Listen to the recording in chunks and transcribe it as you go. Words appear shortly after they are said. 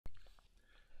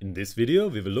In this video,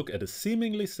 we will look at a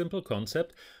seemingly simple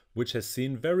concept which has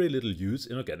seen very little use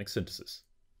in organic synthesis.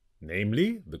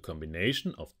 Namely, the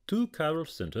combination of two chiral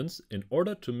synthons in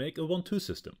order to make a 1,2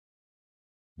 system.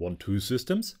 1,2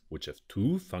 systems, which have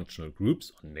two functional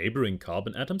groups on neighboring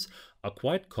carbon atoms, are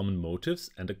quite common motifs,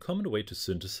 and a common way to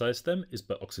synthesize them is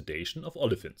by oxidation of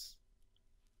olefins.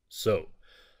 So,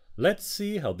 let's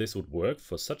see how this would work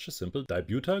for such a simple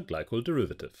dibutyl glycol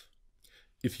derivative.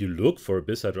 If you look for a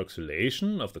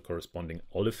bishydroxylation of the corresponding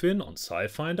olefin on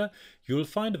SciFinder, you will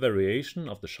find a variation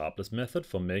of the sharpless method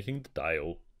for making the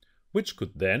diol, which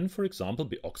could then, for example,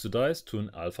 be oxidized to an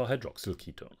alpha hydroxyl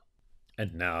ketone.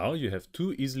 And now you have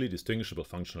two easily distinguishable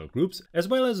functional groups, as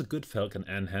well as a good Falcon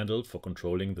N handle for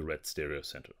controlling the red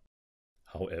stereocenter.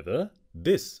 However,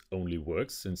 this only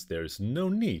works since there is no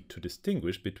need to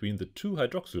distinguish between the two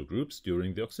hydroxyl groups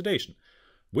during the oxidation,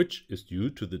 which is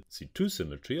due to the C2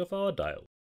 symmetry of our diol.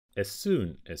 As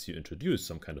soon as you introduce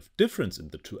some kind of difference in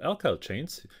the two alkyl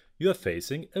chains, you are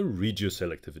facing a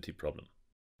regioselectivity problem.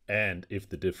 And if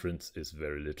the difference is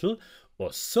very little,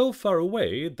 or so far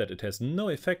away that it has no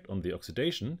effect on the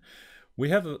oxidation, we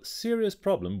have a serious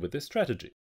problem with this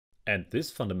strategy. And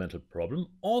this fundamental problem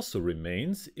also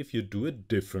remains if you do a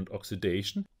different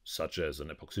oxidation, such as an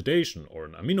epoxidation or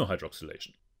an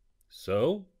aminohydroxylation.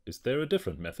 So, is there a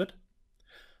different method?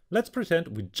 Let's pretend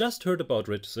we just heard about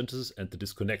radiosynthesis and the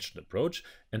disconnection approach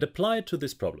and apply it to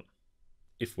this problem.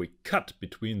 If we cut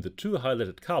between the two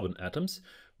highlighted carbon atoms,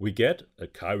 we get a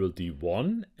chiral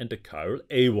D1 and a chiral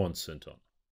A1 synthon.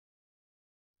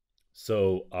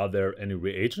 So, are there any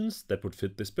reagents that would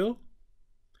fit this bill?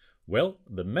 Well,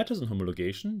 the Matheson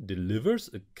homologation delivers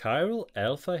a chiral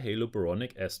alpha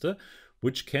haloboronic ester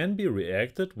which can be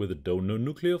reacted with a donor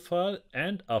nucleophile,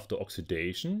 and after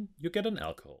oxidation you get an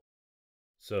alcohol.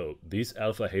 So, these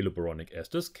alpha haloboronic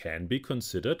esters can be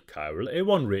considered chiral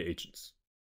A1 reagents.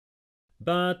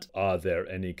 But are there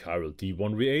any chiral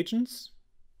D1 reagents?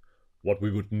 What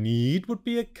we would need would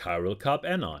be a chiral carb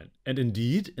anion, and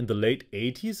indeed in the late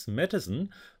 80s Matheson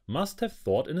must have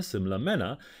thought in a similar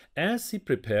manner, as he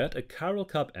prepared a chiral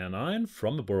carb anion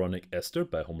from a boronic ester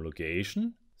by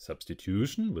homologation,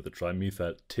 substitution with a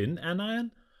trimethyl tin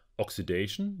anion,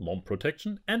 oxidation, Mom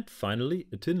protection, and finally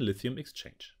a tin-lithium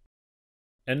exchange.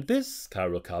 And this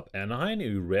chiral carb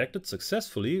anion reacted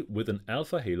successfully with an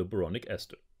alpha haloboronic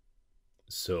ester.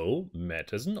 So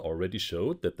Matheson already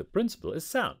showed that the principle is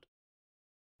sound.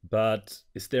 But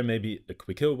is there maybe a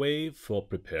quicker way for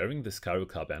preparing this chiral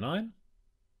carb anion?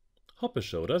 Hoppe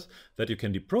showed us that you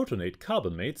can deprotonate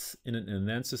carbamates in an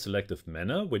enantioselective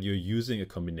manner when you're using a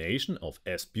combination of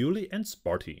S-butyl and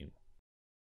spartiene.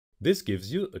 This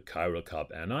gives you a chiral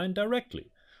carb anion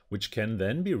directly, which can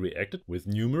then be reacted with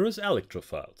numerous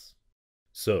electrophiles.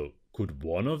 So, could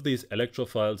one of these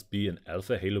electrophiles be an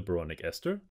alpha haloboronic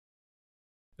ester?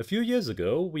 A few years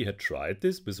ago we had tried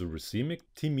this with a racemic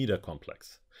timida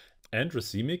complex and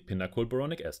racemic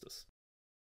pinacoboronic esters.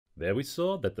 There we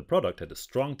saw that the product had a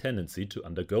strong tendency to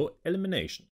undergo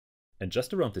elimination. And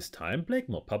just around this time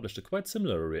Blakemore published a quite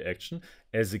similar reaction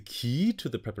as a key to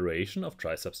the preparation of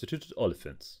trisubstituted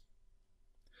olefins.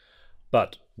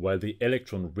 But while the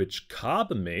electron-rich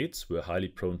carbamates were highly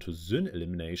prone to Syn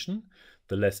elimination,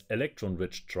 the less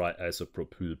electron-rich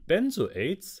triisopropyl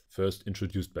benzoates, first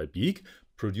introduced by Beek,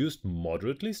 produced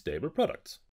moderately stable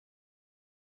products.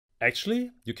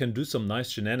 Actually, you can do some nice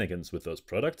shenanigans with those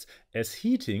products, as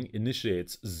heating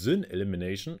initiates Syn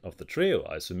elimination of the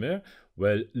treoisomer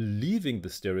while leaving the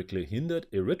sterically hindered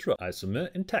erythroisomer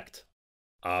intact.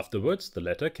 Afterwards, the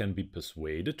latter can be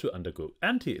persuaded to undergo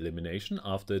anti-elimination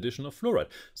after addition of fluoride,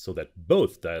 so that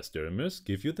both diastereomers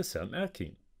give you the SELM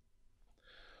alkene.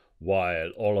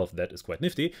 While all of that is quite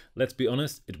nifty, let's be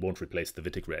honest, it won't replace the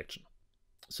Wittig reaction.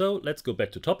 So let's go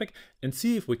back to topic and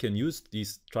see if we can use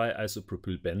these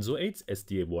triisopropyl benzoates as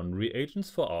DA1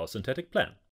 reagents for our synthetic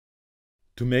plan.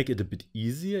 To make it a bit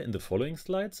easier in the following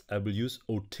slides, I will use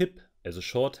OTIP as a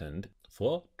shorthand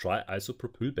for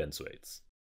triisopropyl benzoates.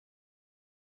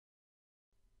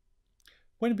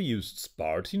 When we used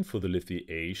spartiene for the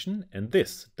lithiation and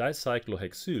this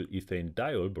dicyclohexyl ethane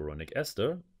diol boronic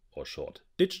ester, or short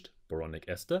ditched boronic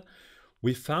ester,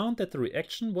 we found that the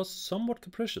reaction was somewhat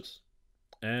capricious.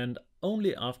 And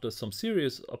only after some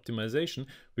serious optimization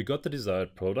we got the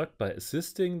desired product by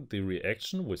assisting the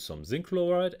reaction with some zinc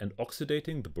chloride and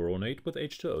oxidating the boronate with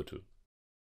H2O2.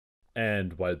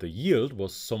 And while the yield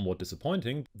was somewhat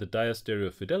disappointing, the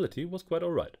diastereo fidelity was quite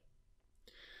alright.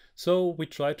 So we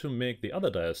tried to make the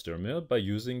other diastereomer by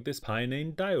using this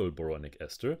pinane diol boronic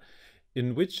ester,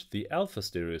 in which the alpha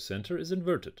stereocenter is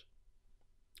inverted.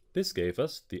 This gave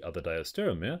us the other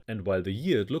diastereomer, and while the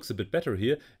yield looks a bit better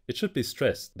here, it should be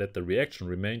stressed that the reaction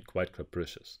remained quite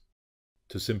capricious.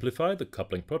 To simplify the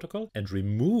coupling protocol and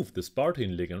remove the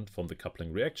spartine ligand from the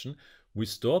coupling reaction, we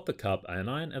stored the carb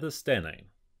anion as a stanane.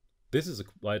 This is a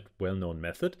quite well-known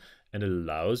method and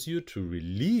allows you to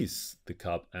release the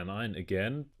carb anion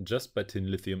again just by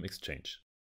tin-lithium exchange.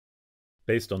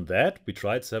 Based on that, we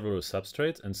tried several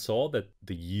substrates and saw that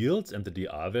the yields and the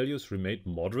DR values remained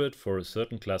moderate for a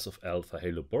certain class of alpha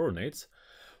haloboronates,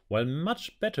 while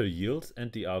much better yields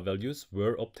and DR values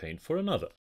were obtained for another.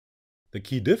 The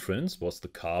key difference was the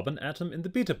carbon atom in the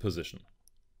beta position.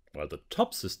 While the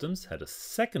top systems had a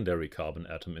secondary carbon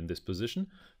atom in this position,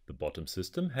 the bottom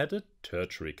system had a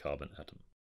tertiary carbon atom.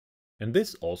 And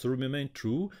this also remained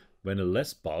true when a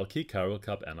less bulky chiral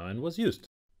carb anion was used.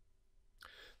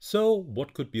 So,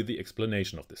 what could be the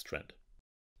explanation of this trend?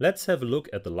 Let's have a look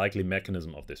at the likely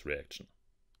mechanism of this reaction.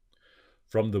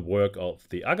 From the work of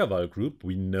the Agarwal group,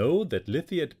 we know that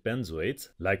lithiate benzoates,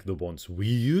 like the ones we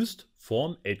used,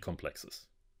 form 8 complexes.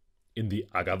 In the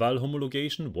Agarwal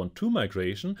homologation, 1,2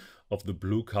 migration of the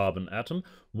blue carbon atom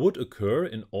would occur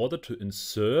in order to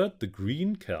insert the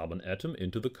green carbon atom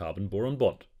into the carbon-boron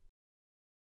bond.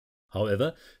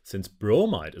 However, since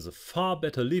bromide is a far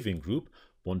better leaving group,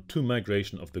 1,2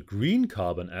 migration of the green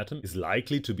carbon atom is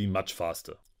likely to be much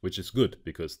faster, which is good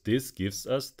because this gives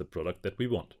us the product that we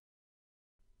want.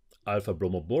 Alpha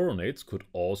bromoboronates could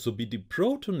also be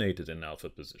deprotonated in alpha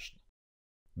position.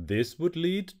 This would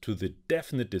lead to the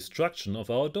definite destruction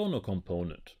of our donor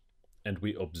component, and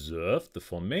we observed the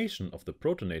formation of the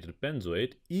protonated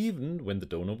benzoate even when the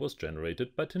donor was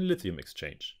generated by tin-lithium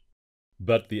exchange.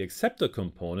 But the acceptor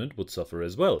component would suffer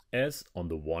as well, as on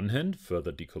the one hand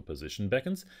further decomposition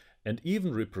beckons, and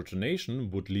even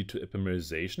reprotonation would lead to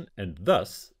epimerization and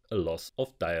thus a loss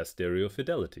of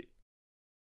diastereofidelity.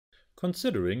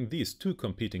 Considering these two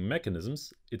competing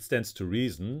mechanisms, it stands to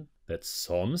reason that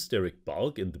some steric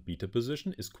bulk in the beta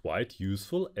position is quite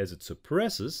useful as it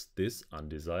suppresses this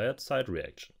undesired side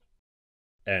reaction.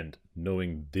 And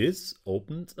knowing this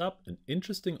opens up an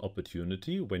interesting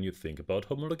opportunity when you think about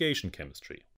homologation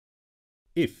chemistry.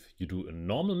 If you do a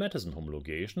normal Matheson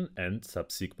homologation and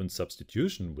subsequent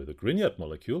substitution with a Grignard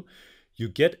molecule, you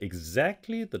get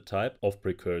exactly the type of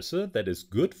precursor that is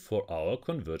good for our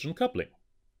convergent coupling.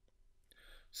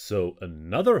 So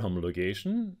another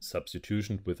homologation,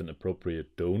 substitution with an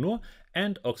appropriate donor,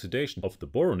 and oxidation of the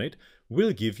boronate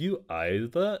will give you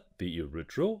either the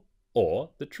erythro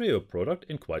or the trio product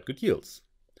in quite good yields.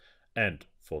 And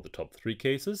for the top 3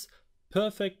 cases,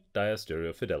 perfect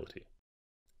diastereofidelity.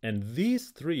 And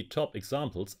these 3 top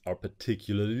examples are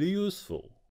particularly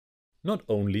useful. Not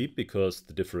only because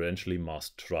the differentially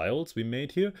masked trials we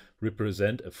made here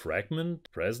represent a fragment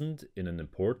present in an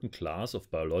important class of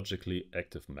biologically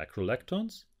active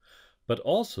macrolactones, but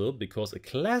also because a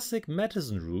classic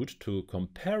Matheson route to a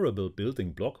comparable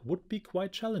building block would be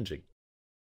quite challenging.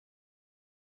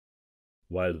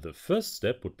 While the first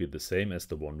step would be the same as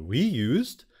the one we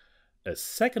used, a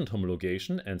second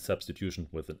homologation and substitution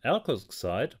with an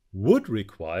alkoxide would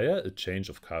require a change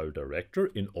of chiral director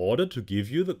in order to give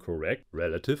you the correct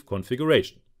relative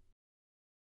configuration.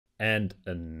 And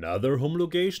another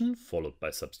homologation, followed by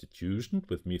substitution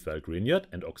with methyl Grignard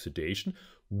and oxidation,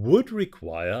 would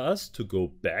require us to go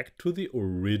back to the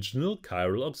original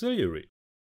chiral auxiliary.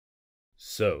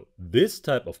 So, this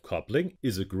type of coupling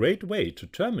is a great way to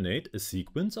terminate a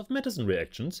sequence of Matheson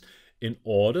reactions in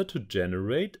order to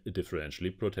generate a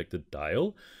differentially protected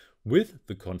diol with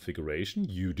the configuration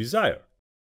you desire.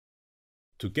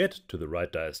 To get to the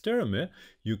right diastereomer,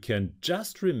 you can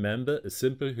just remember a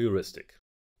simple heuristic.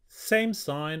 Same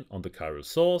sign on the chiral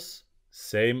source,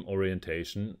 same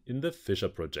orientation in the Fischer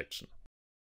projection.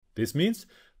 This means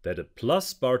that a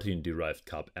plus spartine derived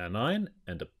carb anion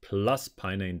and a plus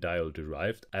pinane diol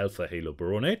derived alpha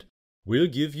haloboronate will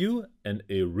give you an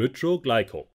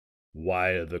erythroglycol,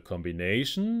 while the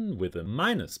combination with a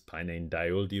minus pinane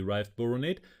diol derived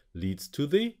boronate leads to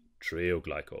the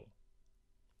treoglycol.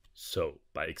 So,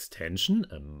 by extension,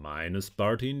 a minus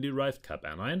spartine derived carb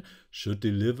anion should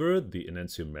deliver the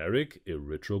enantiomeric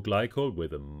erythroglycol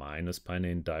with a minus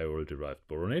pinane diol derived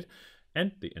boronate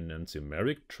and the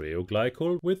enantiomeric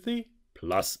treoglycol with the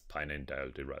plus pinane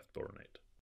diol derived boronate.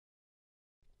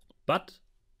 But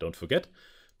don't forget,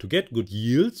 to get good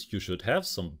yields you should have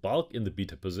some bulk in the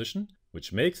beta position,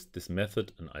 which makes this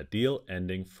method an ideal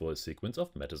ending for a sequence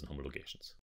of Matheson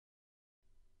homologations.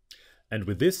 And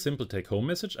with this simple take-home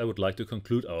message, I would like to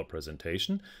conclude our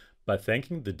presentation by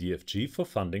thanking the DFG for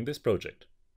funding this project.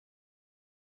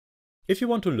 If you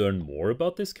want to learn more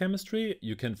about this chemistry,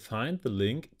 you can find the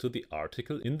link to the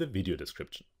article in the video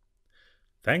description.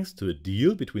 Thanks to a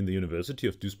deal between the University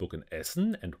of Duisburg in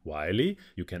Essen and Wiley,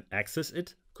 you can access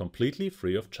it completely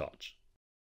free of charge.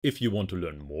 If you want to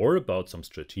learn more about some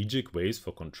strategic ways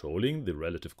for controlling the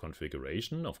relative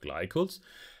configuration of glycols,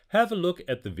 have a look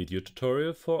at the video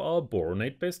tutorial for our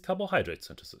boronate-based carbohydrate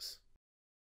synthesis.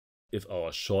 If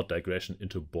our short digression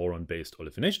into boron-based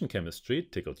olefination chemistry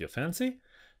tickled your fancy,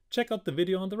 check out the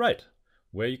video on the right,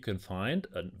 where you can find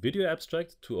a video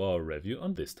abstract to our review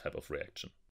on this type of reaction.